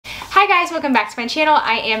guys, welcome back to my channel.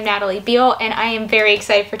 I am Natalie Beal and I am very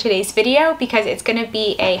excited for today's video because it's going to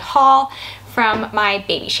be a haul from my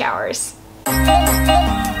baby showers.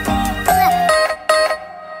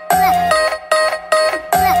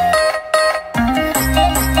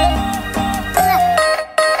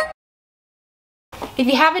 If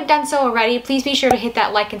you haven't done so already, please be sure to hit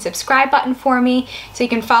that like and subscribe button for me so you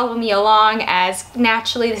can follow me along, as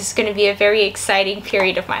naturally this is going to be a very exciting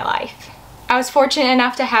period of my life. I was fortunate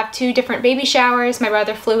enough to have two different baby showers. My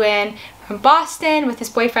brother flew in from Boston with his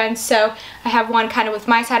boyfriend, so I have one kind of with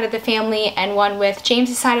my side of the family and one with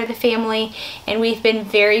James's side of the family, and we've been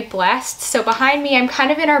very blessed. So behind me, I'm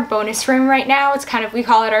kind of in our bonus room right now. It's kind of, we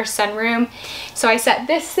call it our sunroom. So I set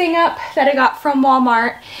this thing up that I got from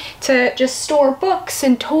Walmart to just store books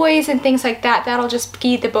and toys and things like that. That'll just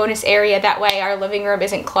be the bonus area. That way our living room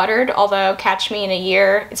isn't cluttered, although catch me in a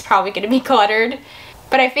year, it's probably going to be cluttered.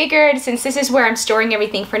 But I figured since this is where I'm storing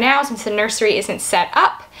everything for now, since the nursery isn't set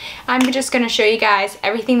up, I'm just going to show you guys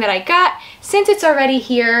everything that I got since it's already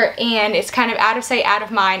here and it's kind of out of sight, out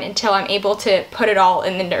of mind until I'm able to put it all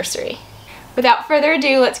in the nursery. Without further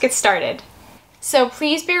ado, let's get started. So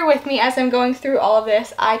please bear with me as I'm going through all of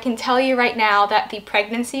this. I can tell you right now that the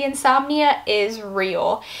pregnancy insomnia is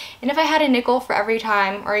real. And if I had a nickel for every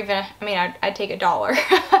time, or even, I mean, I'd take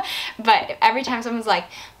 $1. But every time someone's like,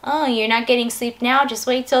 oh, you're not getting sleep now, just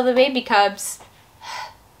wait till the baby comes.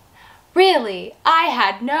 Really? I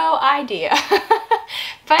had no idea.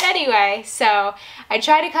 But anyway, so I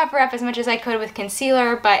try to cover up as much as I could with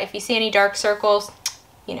concealer, but if you see any dark circles,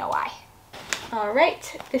 you know why.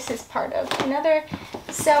 Alright, this is part of another.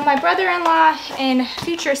 So my brother-in-law and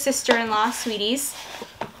future sister-in-law, sweeties,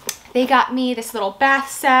 they got me this little bath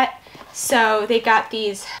set. So they got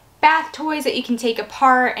these bath toys that you can take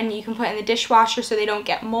apart and you can put in the dishwasher so they don't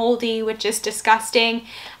get moldy, which is disgusting.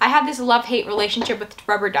 I have this love-hate relationship with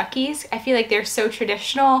rubber duckies. I feel like they're so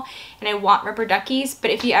traditional and I want rubber duckies, but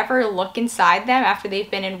if you ever look inside them after they've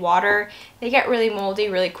been in water, they get really moldy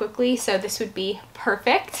really quickly, so this would be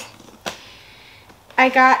perfect. I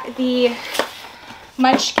got the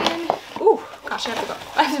Munchkin. Ooh, gosh, I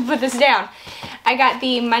have to put this down. I got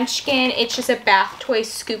the Munchkin. It's just a bath toy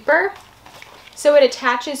scooper. So it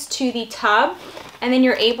attaches to the tub, and then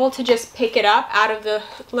you're able to just pick it up out of the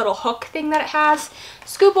little hook thing that it has,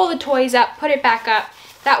 scoop all the toys up, put it back up.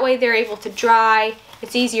 That way they're able to dry.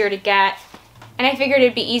 It's easier to get. And I figured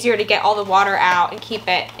it'd be easier to get all the water out and keep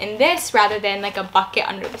it in this rather than like a bucket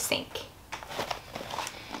under the sink.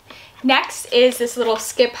 Next is this little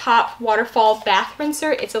Skip Hop waterfall bath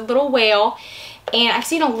rinser. It's a little whale, and I've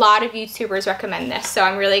seen a lot of YouTubers recommend this, so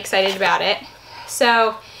I'm really excited about it.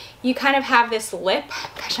 So you kind of have this lip.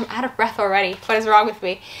 Gosh, I'm out of breath already. What is wrong with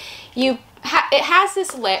me? It has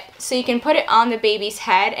this lip, so you can put it on the baby's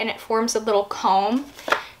head, and it forms a little comb.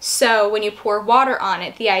 So when you pour water on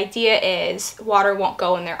it, the idea is water won't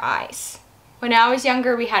go in their eyes. When I was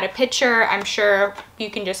younger, we had a pitcher. I'm sure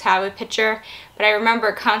you can just have a pitcher, but I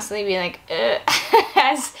remember constantly being like, ugh,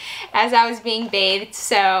 as I was being bathed.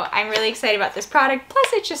 So I'm really excited about this product. Plus,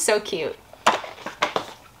 it's just so cute.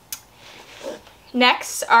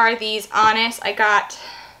 Next are these Honest. I got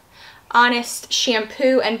Honest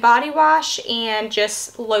shampoo and body wash and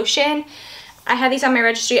just lotion. I have these on my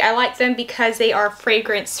registry. I like them because they are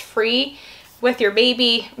fragrance free. With your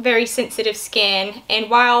baby, very sensitive skin,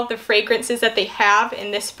 and while the fragrances that they have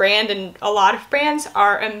in this brand and a lot of brands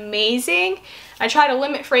are amazing, I try to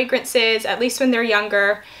limit fragrances, at least when they're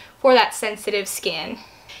younger, for that sensitive skin.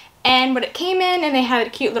 And what it came in, and they had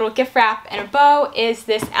a cute little gift wrap and a bow, is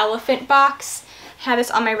this elephant box. I have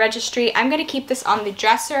this on my registry. I'm going to keep this on the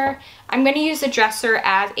dresser. I'm going to use the dresser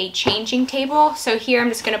as a changing table, so here I'm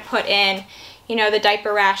just going to put in, you know, the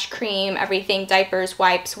diaper rash cream, everything, diapers,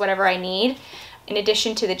 wipes, whatever I need. In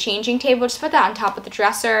addition to the changing table, just put that on top of the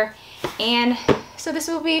dresser. And so this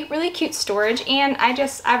will be really cute storage, and I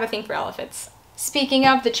have a thing for elephants. Speaking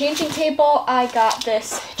of the changing table, I got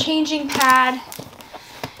this changing pad.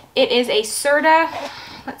 It is a Serta,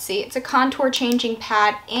 let's see, it's a contour changing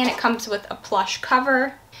pad, and it comes with a plush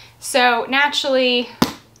cover. So naturally,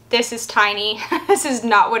 this is tiny. This is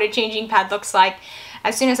not what a changing pad looks like.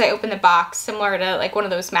 As soon as I open the box, similar to like one of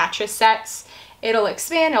those mattress sets, it'll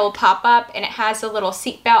expand, it'll pop up, and it has a little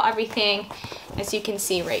seat belt, everything, as you can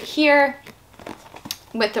see right here,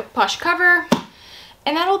 with the plush cover,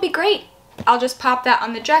 and that'll be great. I'll just pop that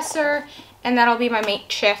on the dresser, and that'll be my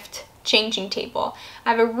makeshift changing table. I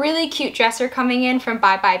have a really cute dresser coming in from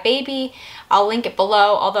Bye Bye Baby. I'll link it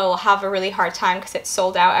below, although I'll have a really hard time because it's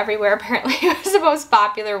sold out everywhere. Apparently it was the most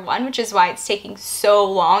popular one, which is why it's taking so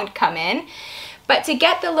long to come in. But to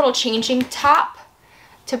get the little changing top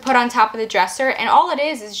to put on top of the dresser, and all it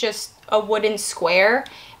is just a wooden square.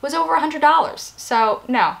 It was over $100, so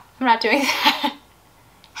no, I'm not doing that.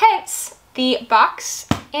 Hence the box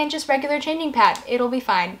and just regular changing pad. It'll be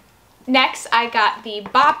fine. Next, I got the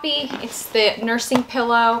Boppy. It's the nursing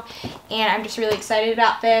pillow, and I'm just really excited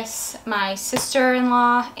about this. My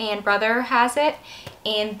sister-in-law and brother has it,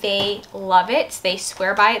 and they love it. They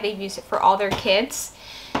swear by it. They've used it for all their kids.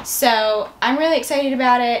 So I'm really excited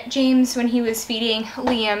about it. James, when he was feeding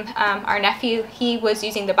Liam, our nephew, he was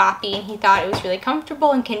using the Boppy, and he thought it was really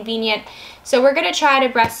comfortable and convenient. So we're going to try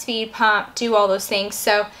to breastfeed, pump, do all those things.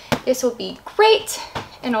 So this will be great,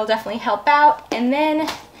 and it'll definitely help out. And then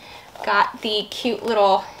got the cute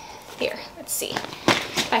little, here, let's see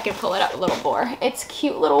if I can pull it up a little more. It's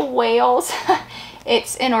cute little whales.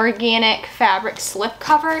 It's an organic fabric slip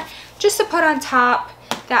cover just to put on top.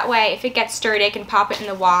 That way, if it gets dirty, I can pop it in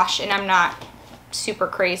the wash, and I'm not super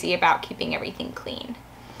crazy about keeping everything clean.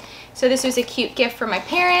 So this was a cute gift for my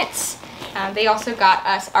parents. They also got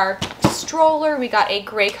us our stroller. We got a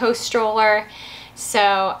Graco stroller.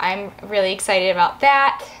 So I'm really excited about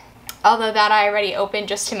that. Although that I already opened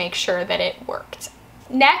just to make sure that it worked.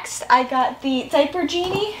 Next, I got the diaper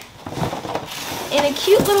genie in a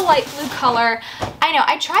cute little light blue color. I know,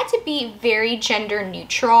 I tried to be very gender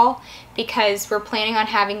neutral because we're planning on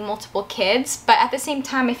having multiple kids, but at the same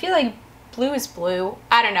time, I feel like blue is blue.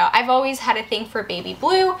 I don't know, I've always had a thing for baby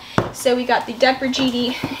blue, so we got the diaper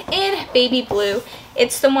genie in baby blue.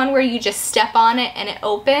 It's the one where you just step on it and it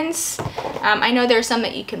opens. I know there's some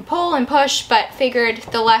that you can pull and push, but figured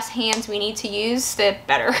the less hands we need to use, the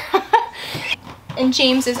better. And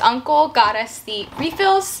James's uncle got us the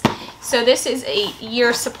refills. So this is a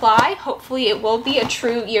year supply. Hopefully it will be a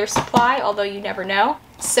true year supply, although you never know.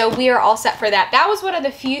 So we are all set for that. That was one of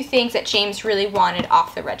the few things that James really wanted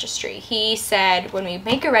off the registry. He said, when we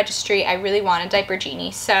make a registry, I really want a diaper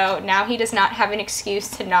genie. So now he does not have an excuse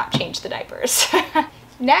to not change the diapers.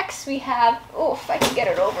 Next we have, oh, if I can get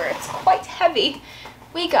it over, it's quite heavy.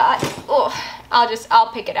 We got, oh,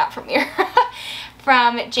 I'll pick it out from here.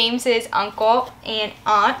 From James's uncle and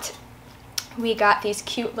aunt, we got these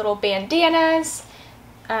cute little bandanas.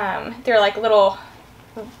 They're like little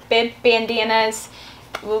bib bandanas.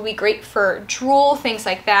 Will be great for drool, things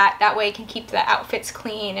like that. That way you can keep the outfits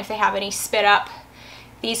clean if they have any spit up.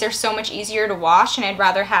 These are so much easier to wash, and I'd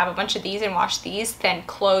rather have a bunch of these and wash these than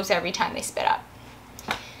clothes every time they spit up.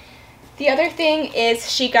 The other thing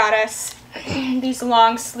is she got us these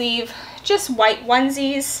long sleeve, just white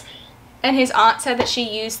onesies. And his aunt said that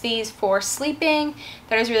she used these for sleeping.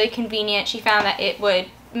 That was really convenient. She found that it would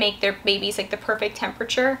make their babies like the perfect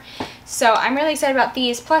temperature. So I'm really excited about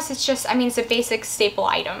these. Plus it's just, I mean, it's a basic staple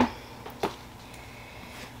item.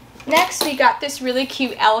 Next we got this really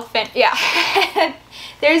cute elephant. Yeah.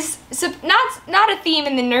 There's not a theme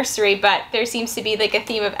in the nursery, but there seems to be like a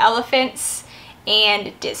theme of elephants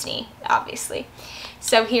and Disney, obviously.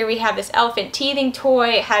 So here we have this elephant teething toy.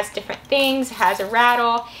 It has different things. It has a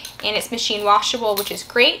rattle, and it's machine washable, which is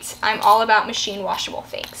great. I'm all about machine washable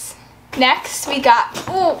things. Next we got,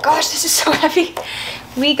 oh gosh, this is so heavy.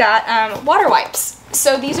 We got water wipes.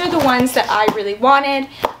 So these are the ones that I really wanted.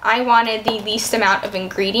 I wanted the least amount of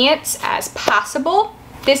ingredients as possible.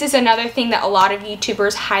 This is another thing that a lot of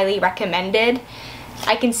YouTubers highly recommended.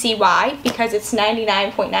 I can see why, because it's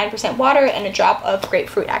 99.9% water and a drop of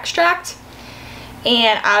grapefruit extract.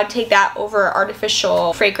 And I would take that over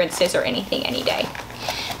artificial fragrances or anything any day.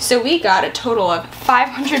 So we got a total of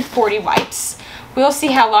 540 wipes. We'll see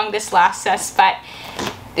how long this lasts us, but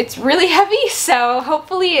it's really heavy, so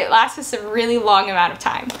hopefully it lasts us a really long amount of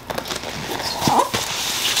time.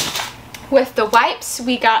 With the wipes,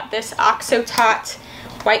 we got this Oxotot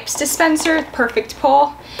wipes dispenser, perfect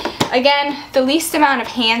pull. Again, the least amount of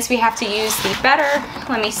hands we have to use, the better.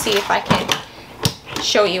 Let me see if I can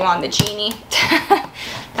show you on the genie.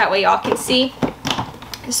 That way y'all can see.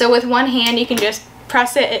 So with one hand, you can just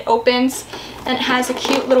press it, it opens, and it has a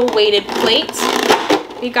cute little weighted plate.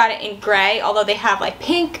 We got it in gray, although they have like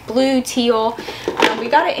pink, blue, teal. We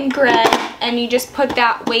got it in gray, and you just put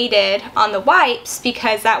that weighted on the wipes,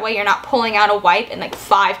 because that way you're not pulling out a wipe and like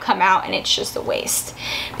 5 come out and it's just a waste.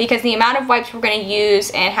 Because the amount of wipes we're going to use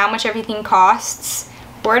and how much everything costs,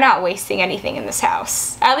 we're not wasting anything in this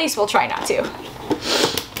house. At least we'll try not to.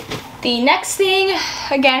 The next thing,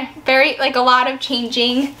 again, very like a lot of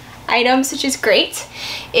changing items, which is great,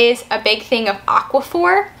 is a big thing of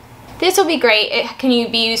Aquaphor. This will be great. It can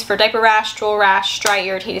be used for diaper rash, drool rash, dry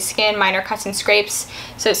irritated skin, minor cuts and scrapes.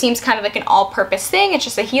 So it seems kind of like an all-purpose thing. It's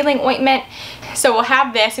just a healing ointment. So we'll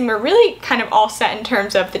have this, and we're really kind of all set in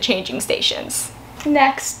terms of the changing stations.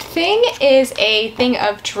 Next thing is a thing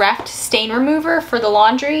of Dreft stain remover for the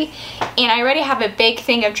laundry, and I already have a big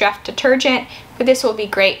thing of Dreft detergent, but this will be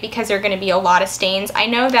great because there are going to be a lot of stains. I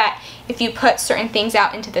know that if you put certain things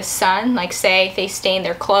out into the sun, like say if they stain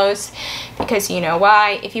their clothes, because you know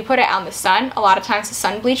why, if you put it out in the sun, a lot of times the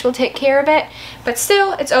sun bleach will take care of it, but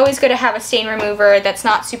still it's always good to have a stain remover that's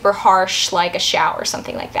not super harsh like a shower or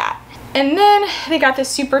something like that. And then they got this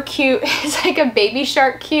super cute, it's like a baby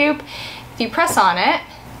shark cube. If you press on it,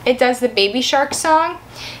 it does the baby shark song.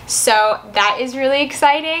 So that is really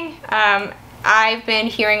exciting. I've been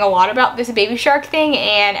hearing a lot about this baby shark thing,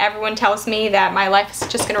 and everyone tells me that my life is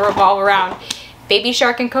just gonna revolve around baby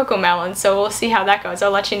shark and cocoa melon, so we'll see how that goes.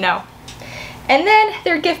 I'll let you know. And then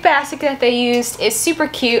their gift basket that they used is super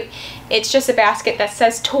cute. It's just a basket that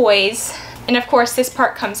says toys. And of course this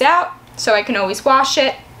part comes out, so I can always wash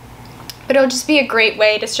it. But it'll just be a great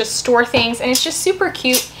way to just store things, and it's just super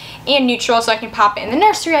cute and neutral, so I can pop it in the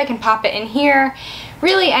nursery, I can pop it in here,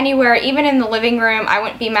 really anywhere, even in the living room. I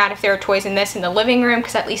wouldn't be mad if there were toys in this in the living room,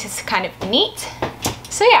 because at least it's kind of neat.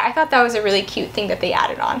 So yeah, I thought that was a really cute thing that they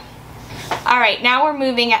added on. Alright, now we're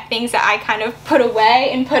moving at things that I kind of put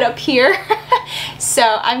away and put up here.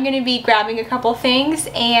 So I'm going to be grabbing a couple things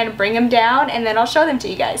and bring them down, and then I'll show them to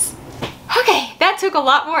you guys. Okay, that took a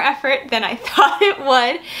lot more effort than I thought it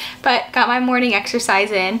would, but got my morning exercise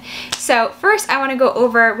in. So first I want to go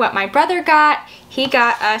over what my brother got. He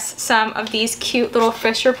got us some of these cute little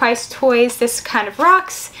Fisher-Price toys. This kind of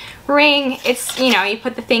rocks ring. It's, you know, you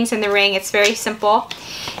put the things in the ring. It's very simple.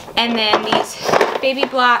 And then these baby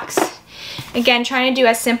blocks. Again, trying to do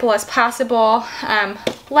as simple as possible.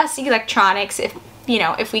 Less electronics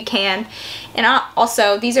if we can. And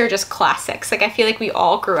also, these are just classics. Like, I feel like we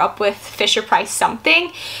all grew up with Fisher-Price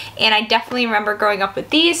something, and I definitely remember growing up with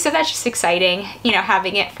these, so that's just exciting, you know,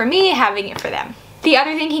 having it for me, having it for them. The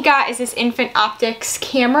other thing he got is this Infant Optics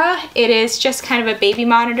camera. It is just kind of a baby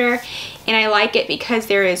monitor, and I like it because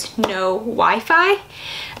there is no Wi-Fi.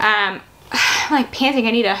 I'm like panting,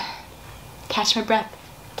 I need to catch my breath.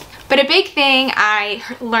 But a big thing I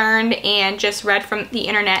learned and just read from the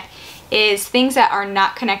internet is things that are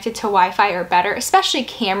not connected to Wi-Fi are better, especially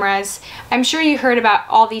cameras. I'm sure you heard about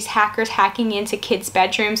all these hackers hacking into kids'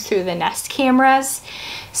 bedrooms through the Nest cameras.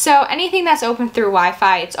 So anything that's open through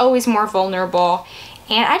Wi-Fi, it's always more vulnerable.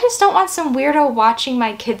 And I just don't want some weirdo watching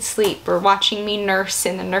my kids sleep or watching me nurse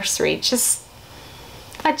in the nursery.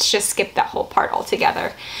 Let's just skip that whole part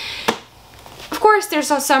altogether. Of course, there's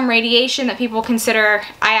some radiation that people consider.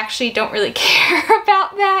 I actually don't really care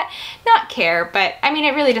about that. Not care, but I mean,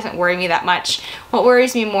 it really doesn't worry me that much. What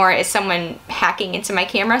worries me more is someone hacking into my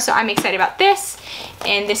camera, so I'm excited about this.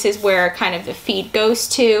 And this is where kind of the feed goes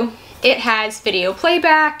to. It has video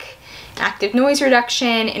playback, active noise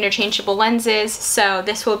reduction, interchangeable lenses, so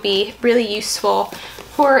this will be really useful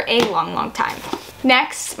for a long, long time.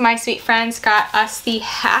 Next, my sweet friends got us the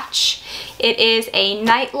Hatch. It is a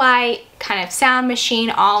nightlight kind of sound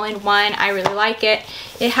machine all in one. I really like it.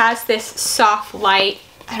 It has this soft light.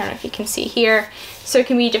 I don't know if you can see here. So it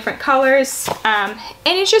can be different colors. And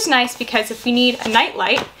it's just nice because if we need a night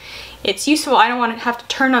light, it's useful. I don't want to have to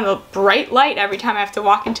turn on the bright light every time I have to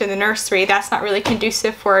walk into the nursery. That's not really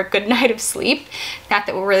conducive for a good night of sleep. Not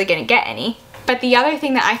that we're really going to get any. But the other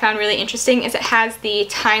thing that I found really interesting is it has the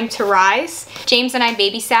time to rise. James and I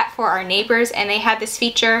babysat for our neighbors, and they had this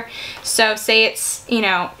feature. So say it's, you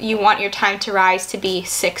know, you want your time to rise to be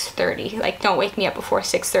 6:30. Like, don't wake me up before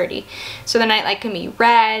 6:30. So the nightlight can be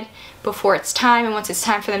red before it's time, and once it's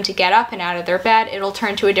time for them to get up and out of their bed, it'll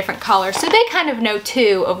turn to a different color. So they kind of know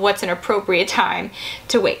too of what's an appropriate time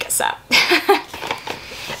to wake us up.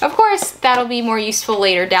 Of course, that'll be more useful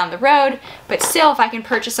later down the road, but still, if I can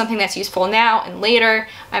purchase something that's useful now and later,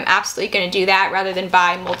 I'm absolutely going to do that rather than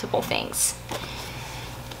buy multiple things.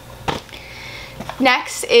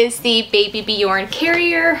 Next is the Baby Bjorn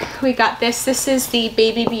carrier. We got this. This is the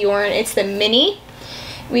Baby Bjorn. It's the mini.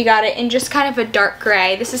 We got it in just kind of a dark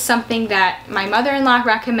gray. This is something that my mother-in-law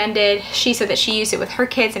recommended. She said that she used it with her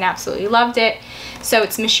kids and absolutely loved it. So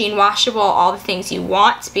it's machine washable, all the things you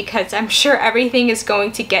want, because I'm sure everything is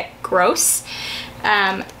going to get gross.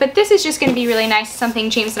 But this is just going to be really nice, something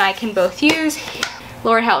James and I can both use.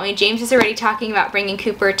 Lord help me, James is already talking about bringing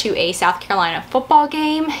Cooper to a South Carolina football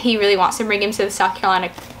game. He really wants to bring him to the South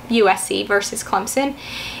Carolina USC versus Clemson.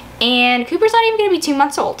 And Cooper's not even going to be 2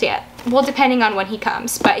 months old yet. Well, depending on when he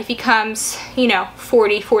comes. But if he comes, you know,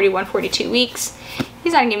 40, 41, 42 weeks,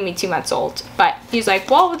 he's not gonna be 2 months old. But he's like,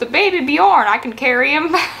 well, with the Baby Bjorn, I can carry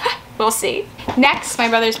him. We'll see. Next, my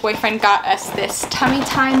brother's boyfriend got us this tummy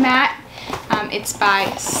time mat. It's by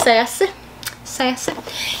sassy.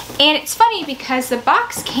 And it's funny because the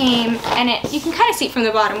box came, and you can kind of see it from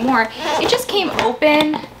the bottom more, it just came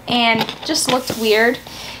open and just looked weird.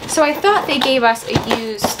 So I thought they gave us a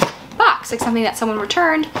used box, like something that someone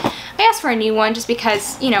returned. I asked for a new one just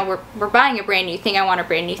because, you know, we're buying a brand new thing. I want a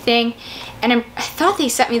brand new thing. And I thought they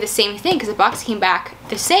sent me the same thing because the box came back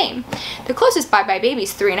the same. The closest Buy Buy Baby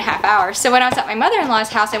is 3.5 hours. So when I was at my mother-in-law's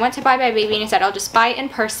house, I went to Buy Buy Baby and I said, I'll just buy it in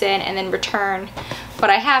person and then return what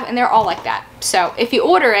I have. And they're all like that. So if you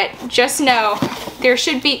order it, just know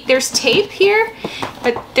there's tape here,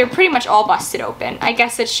 but they're pretty much all busted open. I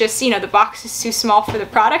guess it's just, you know, the box is too small for the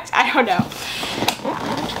product. I don't know.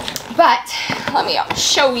 But let me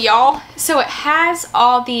show y'all. So it has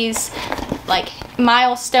all these like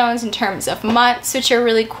milestones in terms of months, which are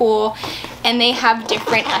really cool, and they have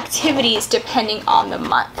different activities depending on the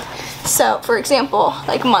month. So for example,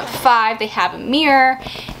 like month 5, they have a mirror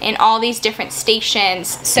and all these different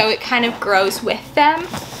stations, so it kind of grows with them.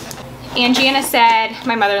 And Gianna said,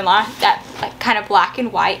 my mother-in-law, that like kind of black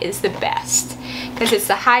and white is the best because it's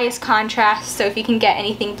the highest contrast. So if you can get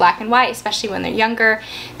anything black and white, especially when they're younger,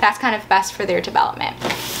 that's kind of best for their development.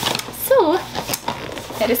 So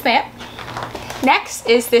that is that. Next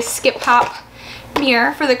is this skip hop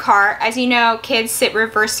mirror for the car. As you know, kids sit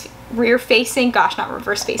rear facing,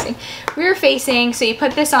 so you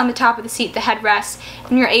put this on the top of the seat, the headrest,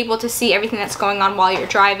 and you're able to see everything that's going on while you're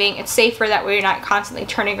driving. It's safer that way you're not constantly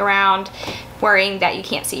turning around worrying that you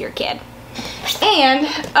can't see your kid. And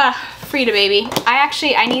Frida Baby.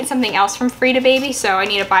 I need something else from Frida Baby, so I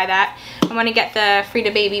need to buy that. I want to get the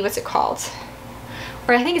Frida Baby, what's it called?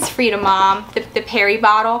 Or I think it's Frida Mom, the Perry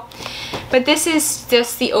bottle. But this is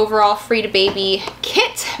just the overall Frida Baby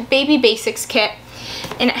kit, Baby Basics kit.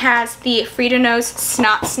 And it has the Frida Nose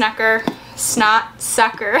Snot Sucker,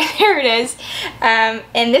 there it is.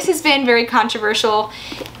 And this has been very controversial.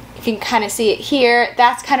 You can kind of see it here.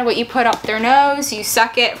 That's kind of what you put up their nose. You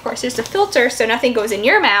suck it. Of course, there's a filter, so nothing goes in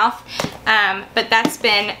your mouth. But that's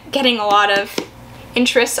been getting a lot of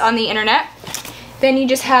interest on the internet. Then you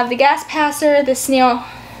just have the gas passer, the snail.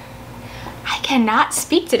 I cannot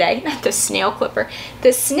speak today. Not the snail clipper.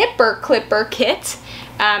 The snipper clipper kit.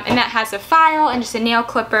 And that has a file and just a nail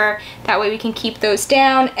clipper. That way we can keep those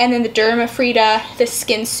down. And then the Dermafrida, the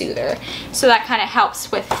skin soother. So that kind of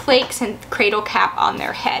helps with flakes and cradle cap on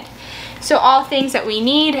their head. So all things that we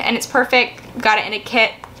need, and it's perfect. Got it in a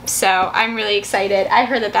kit. So I'm really excited. I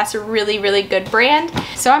heard that that's a really, really good brand.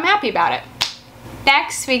 So I'm happy about it.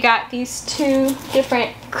 Next, we got these 2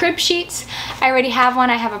 different crib sheets. I already have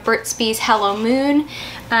one. I have a Burt's Bees Hello Moon.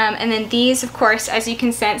 And then these, of course, as you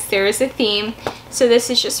can sense, there is a theme. So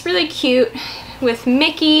this is just really cute with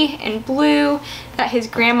Mickey and Blue that his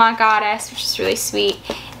grandma got us, which is really sweet.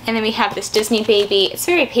 And then we have this Disney baby. It's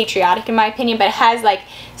very patriotic in my opinion, but it has like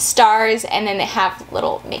stars and then they have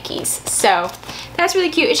little Mickeys. So that's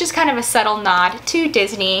really cute. It's just kind of a subtle nod to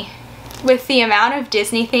Disney. With the amount of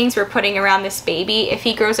Disney things we're putting around this baby, if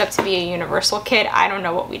he grows up to be a Universal kid, I don't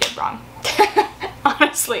know what we did wrong.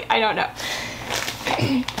 Honestly, I don't know.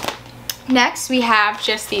 Next, we have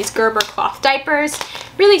just these Gerber cloth diapers.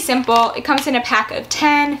 Really simple. It comes in a pack of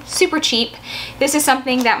 10, super cheap. This is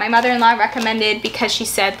something that my mother-in-law recommended because she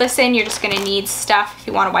said, listen, you're just gonna need stuff if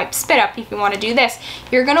you wanna wipe spit up, if you wanna do this.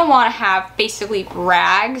 You're gonna wanna have basically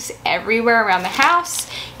rags everywhere around the house.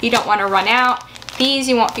 You don't wanna run out. These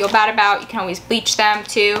you won't feel bad about. You can always bleach them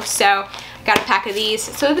too. So I got a pack of these.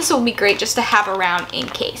 So this will be great just to have around in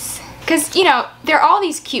case. Because, you know, they're all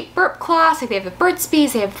these cute burp cloths. Like they have the Burt's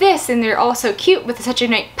Bees, they have this, and they're all so cute with such a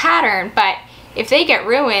nice pattern. But if they get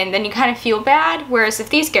ruined, then you kind of feel bad. Whereas if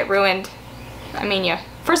these get ruined, I mean,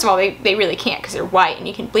 first of all, they really can't because they're white and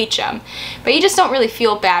you can bleach them. But you just don't really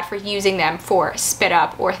feel bad for using them for spit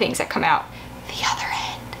up or things that come out the other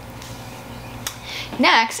end.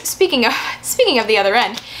 Next, speaking of the other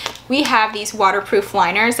end, we have these waterproof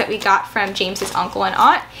liners that we got from James's uncle and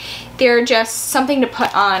aunt. They're just something to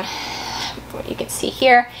put on, what you can see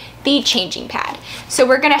here, the changing pad. So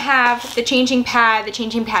we're gonna have the changing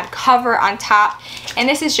pad cover on top, and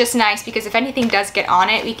this is just nice because if anything does get on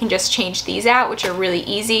it, we can just change these out, which are really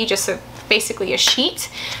easy, just basically a sheet,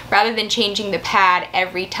 rather than changing the pad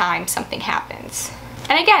every time something happens.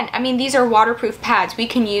 And again, I mean, these are waterproof pads. We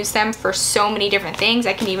can use them for so many different things.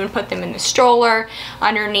 I can even put them in the stroller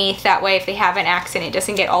underneath. That way, if they have an accident, it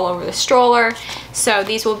doesn't get all over the stroller. So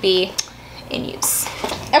these will be in use.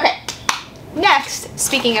 Okay, next,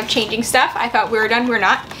 speaking of changing stuff, I thought we were done, we're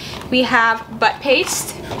not. We have butt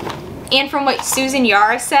paste. And from what Susan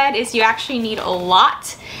Yara said is you actually need a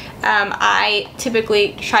lot. I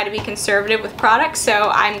typically try to be conservative with products,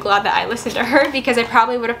 so I'm glad that I listened to her because I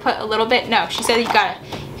probably would have put a little bit. No, she said you gotta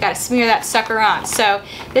Gotta smear that sucker on. So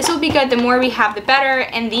this will be good. The more we have, the better.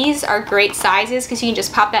 And these are great sizes because you can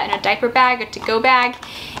just pop that in a diaper bag or to-go bag,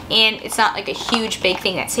 and it's not like a huge big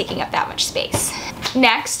thing that's taking up that much space.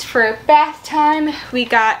 Next, for bath time, we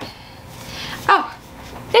got, oh,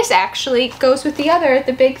 this actually goes with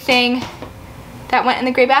the big thing that went in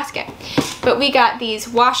the gray basket. But we got these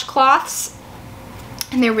washcloths,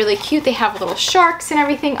 and they're really cute. They have little sharks and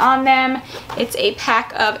everything on them. It's a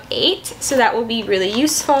pack of 8, so that will be really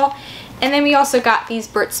useful. And then we also got these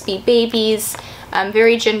Burt's Bees babies,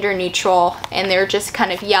 very gender neutral, and they're just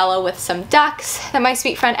kind of yellow with some ducks that my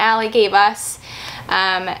sweet friend Allie gave us.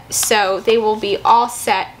 So they will be all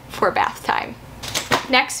set for bath time.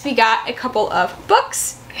 Next, we got a couple of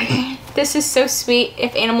books. This is so sweet.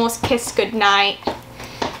 If Animals Kiss Goodnight.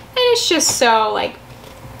 And it's just so, like,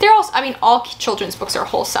 they're also, I mean, all children's books are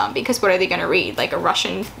wholesome, because what are they going to read? Like a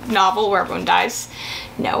Russian novel where everyone dies?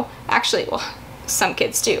 No. Actually, well, some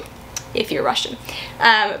kids do, if you're Russian.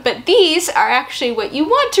 But these are actually what you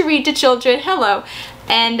want to read to children. Hello.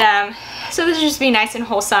 And so this will just be nice and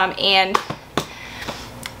wholesome and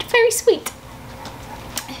very sweet.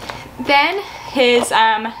 Then his,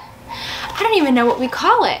 I don't even know what we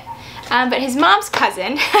call it. But his mom's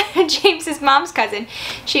cousin, James's mom's cousin,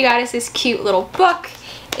 she got us this cute little book.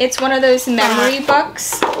 It's one of those memory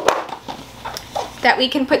books that we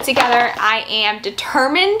can put together. I am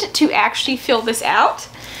determined to actually fill this out.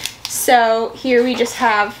 So here we just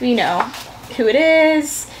have, you know, who it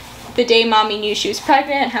is, the day mommy knew she was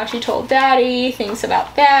pregnant, how she told daddy, things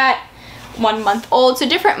about that, 1 month old, so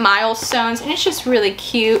different milestones, and it's just really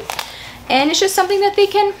cute. And it's just something that they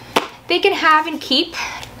can have and keep.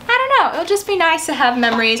 I don't know, it'll just be nice to have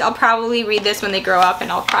memories. I'll probably read this when they grow up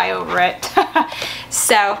and I'll cry over it.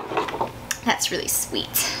 So that's really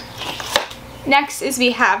sweet. Next is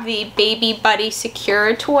we have the Baby Buddy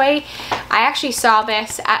Secure toy. I actually saw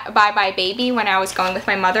this at Bye Bye Baby when I was going with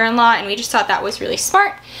my mother-in-law, and we just thought that was really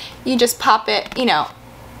smart. You just pop it, you know,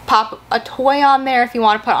 pop a toy on there if you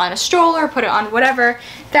want to put it on a stroller, put it on whatever.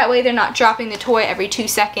 That way they're not dropping the toy every 2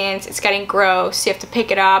 seconds. It's getting gross. You have to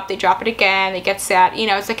pick it up, they drop it again, they get sad. You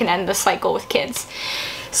know, it's like an endless cycle with kids.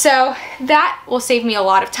 So that will save me a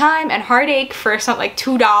lot of time and heartache for something like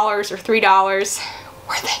 $2 or $3.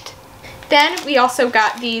 Worth it. Then we also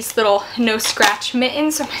got these little no scratch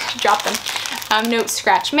mittens. I'm gonna drop them. No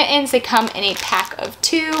scratch mittens. They come in a pack of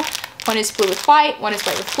 2. One is blue with white, one is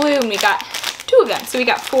white with blue, and we got 2 of them. So we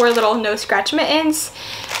got 4 little no scratch mittens.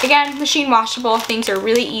 Again, machine washable. Things are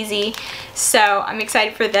really easy. So I'm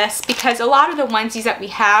excited for this because a lot of the onesies that we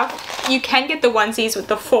have, you can get the onesies with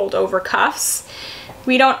the fold over cuffs.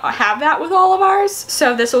 We don't have that with all of ours,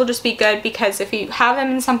 so this will just be good because if you have them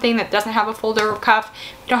in something that doesn't have a fold over cuff,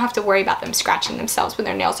 you don't have to worry about them scratching themselves when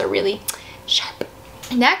their nails are really sharp.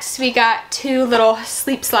 Next, we got 2 little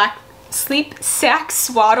sleep sack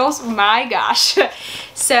swaddles. My gosh.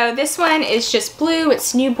 So this one is just blue.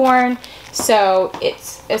 It's newborn, so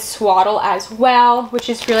it's a swaddle as well, which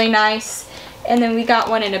is really nice. And then we got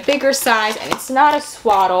one in a bigger size, and it's not a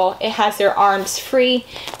swaddle. It has their arms free,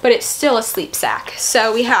 but it's still a sleep sack.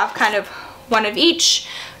 So we have kind of one of each,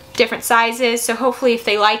 different sizes. So hopefully if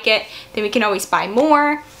they like it, then we can always buy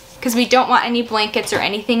more, because we don't want any blankets or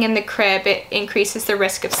anything in the crib. It increases the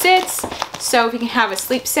risk of SIDS. So if we can have a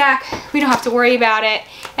sleep sack, we don't have to worry about it.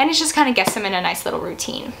 And it just kind of gets them in a nice little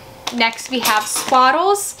routine. Next we have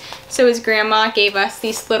swaddles. So his grandma gave us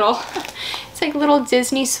these little, it's like little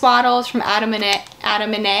Disney swaddles from Adam and A.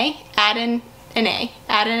 I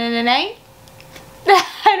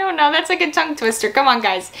don't know, that's like a tongue twister. Come on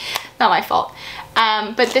guys, not my fault.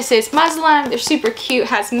 But this is muslin. They're super cute.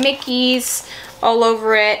 Has Mickey's all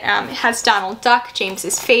over it. It has Donald Duck,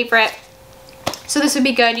 James's favorite. So this would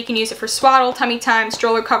be good. You can use it for swaddle, tummy time,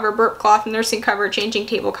 stroller cover, burp cloth, nursing cover, changing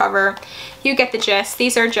table cover. You get the gist.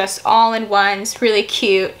 These are just all-in-ones, really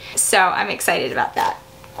cute. So I'm excited about that.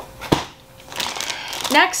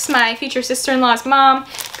 Next, my future sister-in-law's mom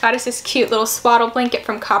got us this cute little swaddle blanket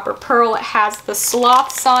from Copper Pearl. It has the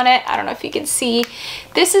sloths on it. I don't know if you can see.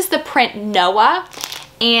 This is the print Noah,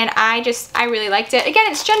 and I really liked it. Again,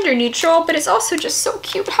 it's gender neutral, but it's also just so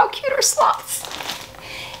cute. How cute are sloths?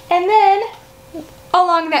 And then,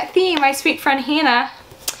 along that theme, my sweet friend Hannah,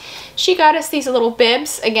 she got us these little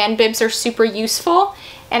bibs. Again, bibs are super useful,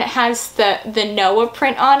 and it has the Noah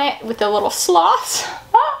print on it with the little sloths.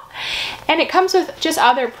 And it comes with just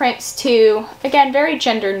other prints too. Again, very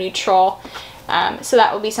gender neutral. So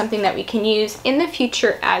that will be something that we can use in the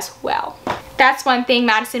future as well. That's one thing.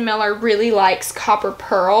 Madison Miller really likes Copper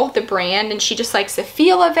Pearl, the brand, and she just likes the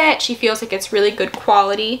feel of it. She feels like it's really good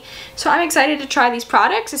quality. So I'm excited to try these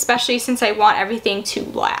products, especially since I want everything to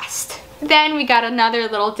last. Then we got another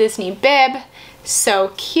little Disney bib.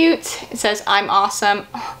 So cute. It says, "I'm awesome."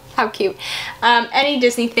 Oh, how cute. Any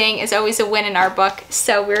Disney thing is always a win in our book,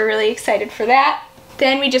 so we're really excited for that.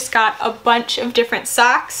 Then we just got a bunch of different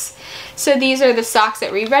socks. So these are the socks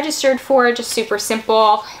that we registered for, just super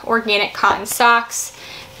simple, organic cotton socks,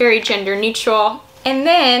 very gender neutral. And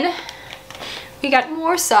then we got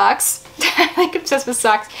more socks. I'm like obsessed with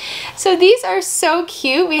socks. So these are so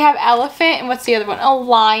cute. We have elephant, and what's the other one? A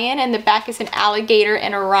lion, and the back is an alligator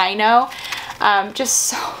and a rhino.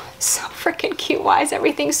 Just so freaking cute. Why is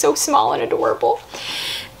everything so small and adorable?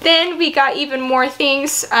 Then we got even more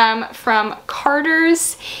things from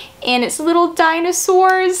Carter's, and it's little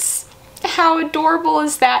dinosaurs. How adorable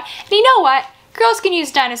is that? And you know what? Girls can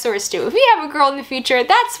use dinosaurs too. If we have a girl in the future,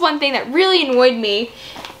 that's one thing that really annoyed me,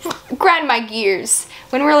 grind my gears,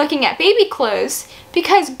 when we're looking at baby clothes,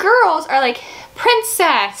 because girls are like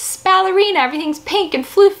princess, ballerina, everything's pink and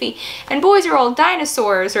floofy, and boys are all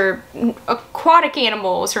dinosaurs or aquatic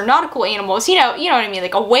animals or nautical animals. You know what I mean?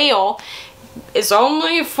 Like a whale is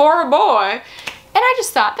only for a boy. And I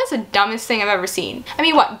just thought, that's the dumbest thing I've ever seen. I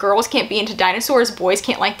mean, what, girls can't be into dinosaurs, boys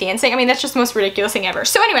can't like dancing? I mean, that's just the most ridiculous thing ever.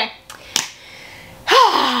 So anyway,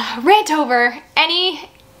 rant over.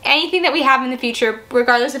 Anything that we have in the future,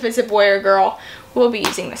 regardless if it's a boy or a girl, we'll be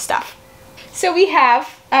using this stuff. So we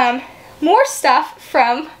have more stuff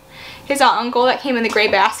from his aunt and uncle that came in the gray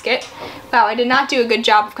basket. Wow, I did not do a good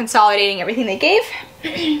job of consolidating everything they gave.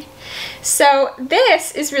 So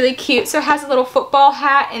this is really cute. So it has a little football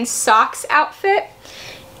hat and socks outfit.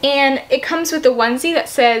 And it comes with a onesie that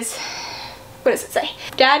says, what does it say?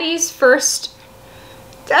 Daddy's first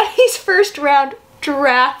round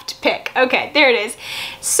draft pick. Okay, there it is.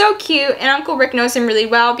 So cute, and Uncle Rick knows him really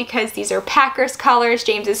well because these are Packers colors,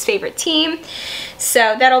 James's favorite team.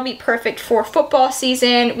 So that'll be perfect for football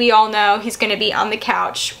season. We all know he's gonna be on the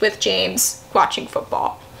couch with James watching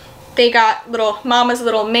football. They got little Mama's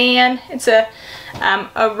Little Man. It's a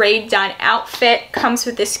Raid Done outfit. Comes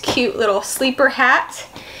with this cute little sleeper hat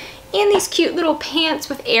and these cute little pants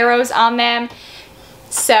with arrows on them.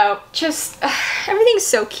 So just everything's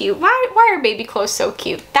so cute. Why are baby clothes so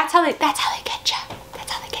cute? That's how they get you.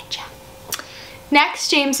 That's how they get you. Next,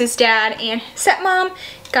 James's dad and stepmom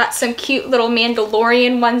got some cute little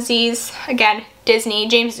Mandalorian onesies. Again, Disney.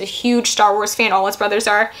 James is a huge Star Wars fan. All his brothers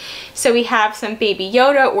are. So we have some Baby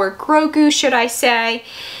Yoda, or Grogu, should I say,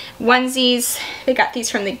 onesies. They got these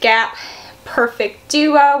from the Gap. Perfect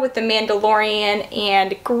duo with the Mandalorian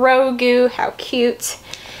and Grogu. How cute.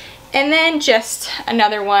 And then just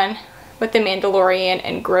another one with the Mandalorian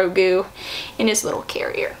and Grogu in his little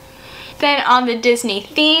carrier. Then on the Disney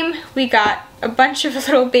theme, we got a bunch of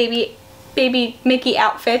little baby Mickey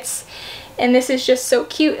outfits. And this is just so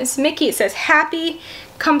cute. It's Mickey. It says happy.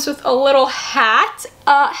 Comes with a little hat.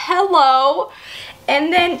 Hello.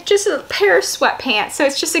 And then just a pair of sweatpants. So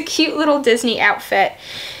it's just a cute little Disney outfit.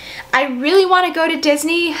 I really want to go to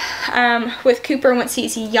Disney with Cooper once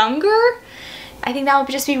he's younger. I think that would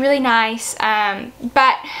just be really nice,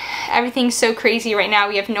 but everything's so crazy right now.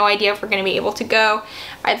 We have no idea if we're going to be able to go.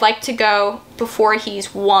 I'd like to go before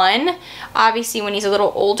he's 1, obviously when he's a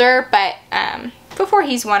little older, but before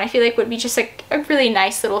he's 1, I feel like would be just like a really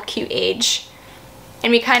nice little cute age. And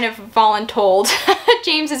we kind of voluntold.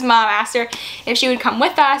 James's mom asked her if she would come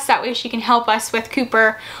with us, that way she can help us with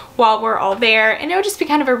Cooper while we're all there, and it would just be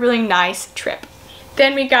kind of a really nice trip.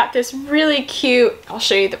 Then we got this really cute, I'll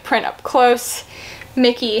show you the print up close,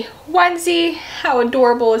 Mickey onesie. How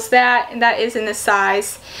adorable is that? And that is in the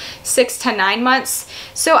size 6 to 9 months.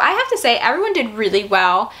 So I have to say, everyone did really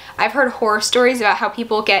well. I've heard horror stories about how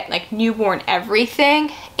people get like newborn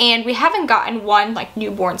everything, and we haven't gotten one like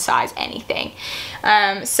newborn size anything.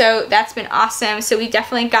 So that's been awesome. So we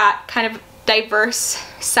definitely got kind of diverse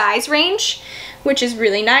size range, which is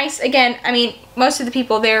really nice. Again, I mean, most of the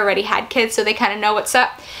people there already had kids, so they kind of know what's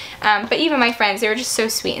up. But even my friends, they were just so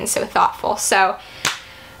sweet and so thoughtful. So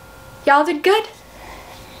y'all did good.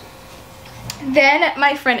 Then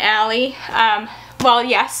my friend Allie, well,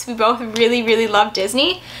 yes, we both really, really love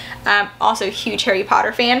Disney. Also a huge Harry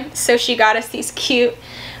Potter fan. So she got us these cute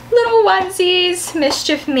little onesies,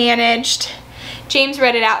 Mischief Managed. James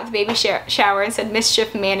read it out at the baby shower and said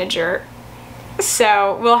Mischief Manager.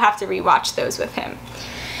 So we'll have to rewatch those with him.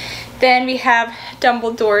 Then we have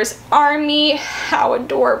Dumbledore's Army. How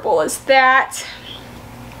adorable is that?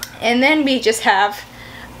 And then we just have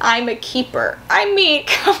I'm a Keeper. I mean,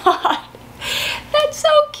 come on. That's so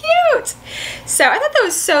cute. So I thought that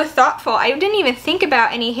was so thoughtful. I didn't even think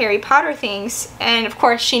about any Harry Potter things. And of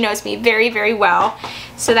course she knows me very, very well.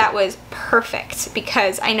 So that was perfect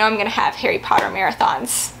because I know I'm going to have Harry Potter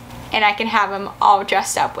marathons. And I can have them all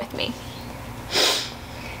dressed up with me.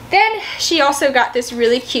 Then she also got this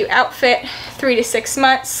really cute outfit, 3 to 6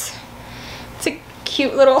 months. It's a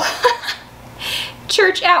cute little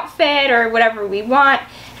church outfit or whatever we want.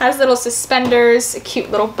 Has little suspenders, a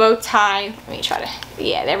cute little bow tie. Let me try to,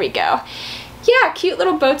 yeah, there we go. Yeah, cute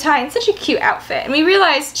little bow tie and such a cute outfit. And we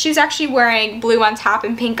realized she was actually wearing blue on top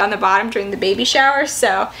and pink on the bottom during the baby shower,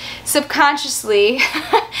 so subconsciously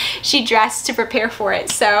she dressed to prepare for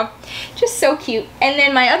it. So just so cute. And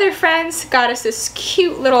then my other friends got us this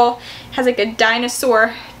cute little, has like a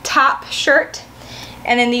dinosaur top shirt,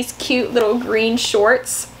 and then these cute little green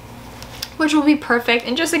shorts, which will be perfect.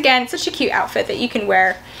 And just again, such a cute outfit that you can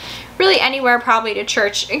wear really anywhere, probably to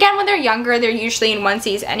church. Again, when they're younger, they're usually in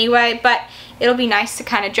onesies anyway, but it'll be nice to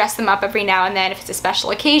kind of dress them up every now and then if it's a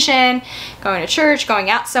special occasion, going to church, going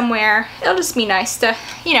out somewhere. It'll just be nice to,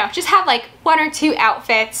 you know, just have like 1 or 2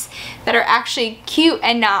 outfits that are actually cute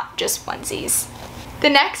and not just onesies. The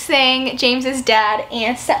next thing James's dad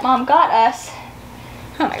and stepmom got us,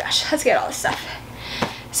 oh my gosh, let's get all this stuff.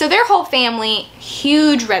 So their whole family,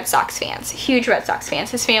 huge Red Sox fans, huge Red Sox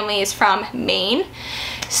fans. His family is from Maine.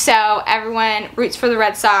 So everyone roots for the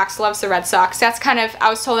Red Sox, loves the Red Sox. That's kind of, I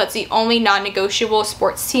was told that's the only non-negotiable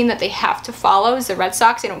sports team that they have to follow is the Red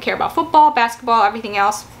Sox. They don't care about football, basketball, everything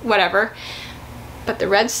else, whatever. But the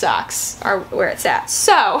Red Sox are where it's at.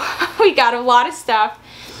 So we got a lot of stuff.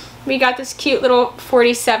 We got this cute little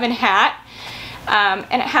 47 hat.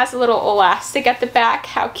 And it has a little elastic at the back.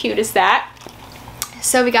 How cute is that?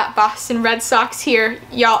 So we got Boston Red Sox here.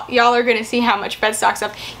 Y'all are gonna see how much Red Sox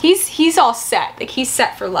stuff. He's all set. Like he's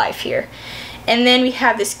set for life here. And then we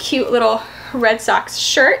have this cute little Red Sox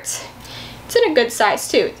shirt. It's in a good size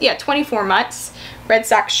too. Yeah, 24 months Red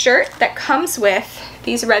Sox shirt that comes with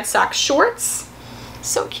these Red Sox shorts.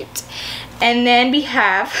 So cute. And then we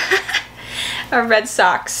have a Red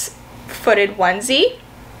Sox footed onesie.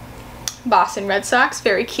 Boston Red Sox,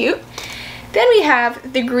 very cute. Then we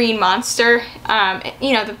have the green monster,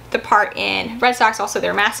 you know, the part in Red Sox, also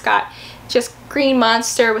their mascot, just green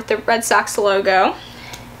monster with the Red Sox logo.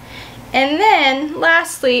 And then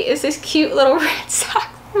lastly is this cute little Red Sox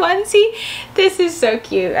onesie. This is so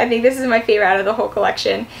cute. I think this is my favorite out of the whole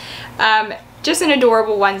collection. Just an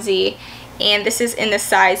adorable onesie. And this is in the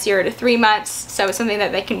size 0 to 3 months, so it's something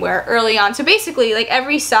that they can wear early on. So basically, like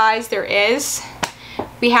every size there is,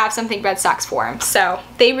 we have something Red Sox for him. So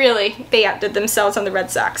they outdid themselves on the Red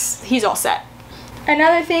Sox. He's all set.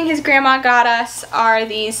 Another thing his grandma got us are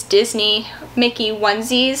these Disney Mickey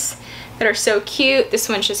onesies that are so cute. This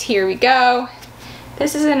one's just here we go.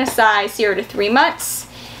 This is in a size 0 to 3 months.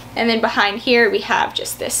 And then behind here we have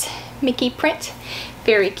just this Mickey print.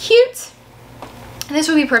 Very cute. And this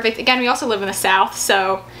will be perfect. Again, we also live in the South,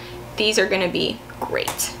 so these are gonna be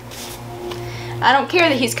great. I don't care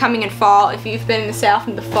that he's coming in fall. If you've been in the South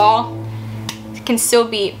in the fall, it can still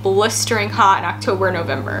be blistering hot in October,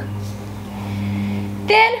 November.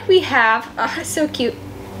 Then we have, so cute,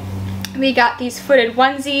 we got these footed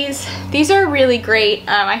onesies. These are really great.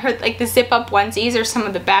 I heard like the zip up onesies are some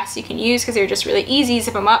of the best you can use because they're just really easy.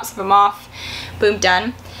 Zip them up, zip them off, boom,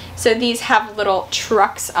 done. So these have little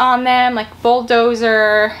trucks on them, like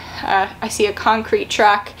bulldozer. I see a concrete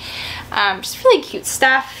truck. Just really cute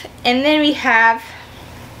stuff. And then we have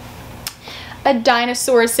a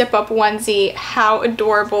dinosaur zip-up onesie. How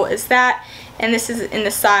adorable is that? And this is in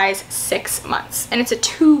the size 6 months. And it's a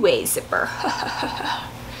 2-way zipper.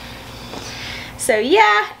 So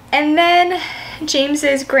yeah, and then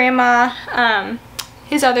James's grandma,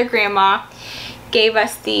 his other grandma, gave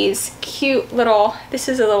us these cute little, this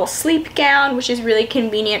is a little sleep gown, which is really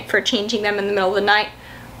convenient for changing them in the middle of the night,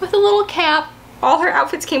 with a little cap. All her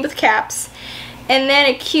outfits came with caps. And then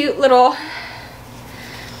a cute little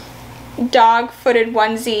dog-footed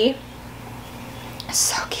onesie.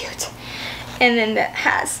 So cute. And then that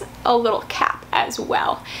has a little cap as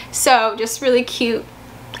well. So just really cute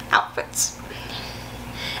outfits.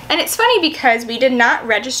 And it's funny because we did not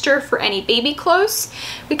register for any baby clothes.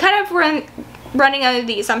 We kind of were running under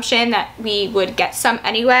the assumption that we would get some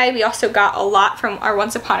anyway. We also got a lot from our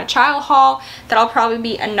Once Upon a Child haul. That'll probably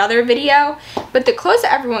be another video. But the clothes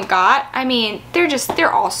that everyone got, I mean,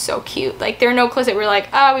 they're all so cute. Like, there are no clothes that we're like,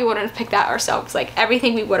 oh, we wouldn't have picked that ourselves. Like,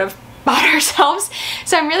 everything we would have bought ourselves.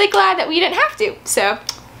 So I'm really glad that we didn't have to. So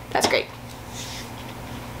that's great.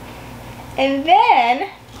 And then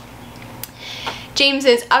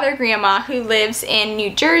James's other grandma, who lives in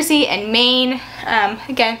New Jersey and Maine,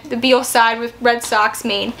 again, the Beale side with Red Sox,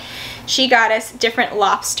 Maine, she got us different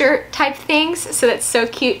lobster type things, so that's so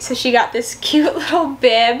cute. So she got this cute little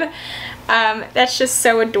bib that's just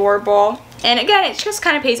so adorable. And again, it just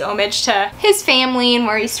kind of pays homage to his family and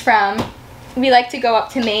where he's from. we like to go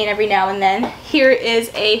up to Maine every now and then. Here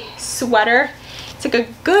is a sweater. It's like a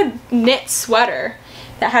good knit sweater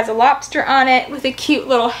that has a lobster on it with a cute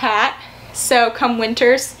little hat. So come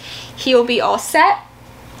winters, he will be all set.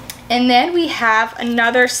 And then we have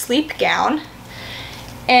another sleep gown.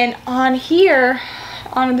 And on here,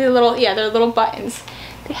 on the little, yeah, they're little buttons,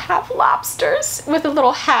 they have lobsters with a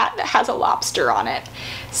little hat that has a lobster on it.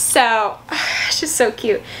 So, it's just so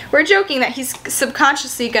cute. We're joking that he's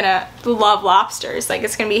subconsciously gonna love lobsters. Like,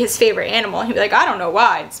 it's gonna be his favorite animal. And he'll be like, I don't know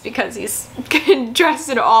why. It's because he's dressed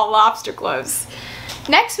in all lobster clothes.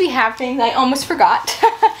 Next, we have things I almost forgot.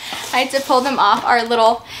 I had to pull them off, our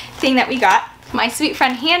little thing that we got. My sweet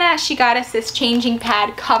friend Hannah, she got us this changing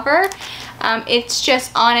pad cover. It's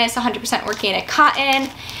just Honest 100% organic cotton.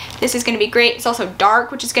 This is going to be great. It's also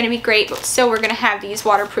dark, which is going to be great. So we're going to have these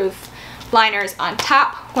waterproof liners on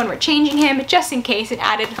top when we're changing him, just in case, an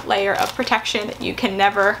added layer of protection that you can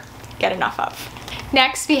never get enough of.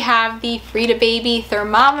 Next, we have the Frida Baby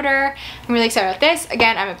thermometer. I'm really excited about this.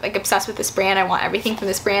 Again, I'm like obsessed with this brand. I want everything from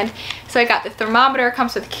this brand. So I got the thermometer. It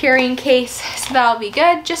comes with a carrying case, so that'll be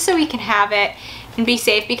good, just so we can have it and be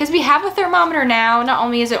safe, because we have a thermometer now. Not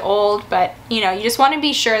only is it old, but you know, you just want to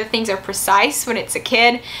be sure that things are precise when it's a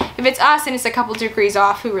kid. If it's us and it's a couple degrees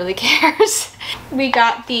off, who really cares? We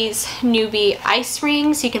got these newbie ice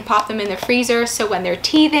rings. You can pop them in the freezer, so when they're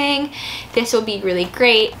teething, this will be really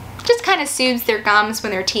great. Just kind of soothes their gums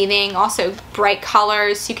when they're teething. Also bright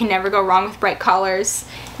colors. You can never go wrong with bright colors.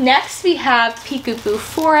 Next, we have Peekaboo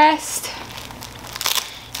Forest.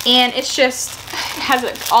 And it's just, it has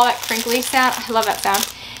like all that crinkly sound. I love that sound.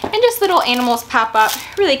 And just little animals pop up.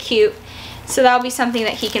 Really cute. So that'll be something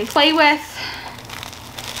that he can play with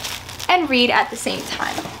and read at the same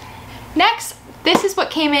time. Next, this is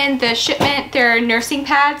what came in the shipment. They're nursing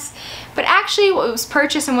pads. But actually what was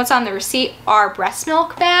purchased and what's on the receipt are breast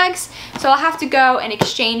milk bags. So I'll have to go and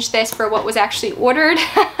exchange this for what was actually ordered.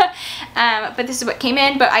 But this is what came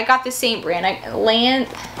in. But I got the same brand.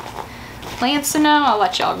 Lancino. I'll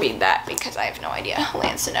let y'all read that because I have no idea.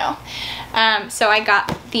 Lancino. So I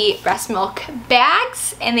got the breast milk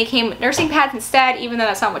bags, and they came with nursing pads instead, even though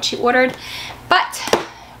that's not what she ordered. But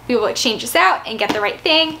we will exchange this out and get the right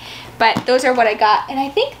thing. But those are what I got, and I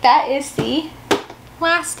think that is the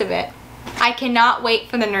last of it. I cannot wait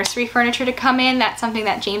for the nursery furniture to come in. That's something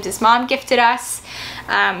that James's mom gifted us.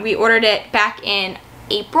 We ordered it back in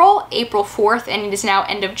April 4th, and it is now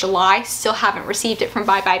end of July. Still haven't received it from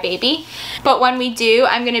Bye Bye Baby. But when we do,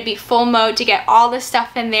 I'm going to be full mode to get all this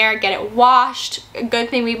stuff in there, get it washed. A good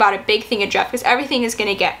thing we bought a big thing of Jeff, because everything is going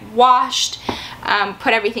to get washed,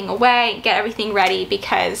 put everything away, get everything ready,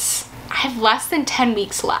 because I have less than 10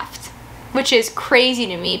 weeks left, which is crazy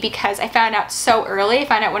to me because I found out so early. I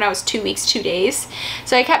found out when I was 2 weeks, 2 days.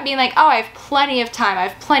 So I kept being like, oh, I have plenty of time. I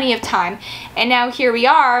have plenty of time. And now here we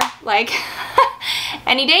are, like,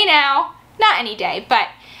 any day now. Not any day, but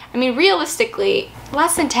I mean, realistically,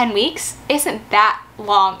 less than 10 weeks isn't that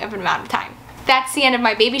long of an amount of time. That's the end of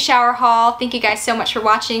my baby shower haul. Thank you guys so much for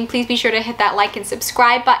watching. Please be sure to hit that like and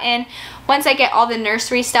subscribe button. Once I get all the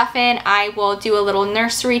nursery stuff in, I will do a little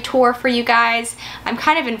nursery tour for you guys. I'm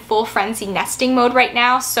kind of in full frenzy nesting mode right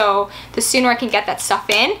now, so the sooner I can get that stuff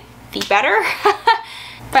in, the better.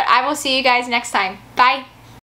 But I will see you guys next time. Bye.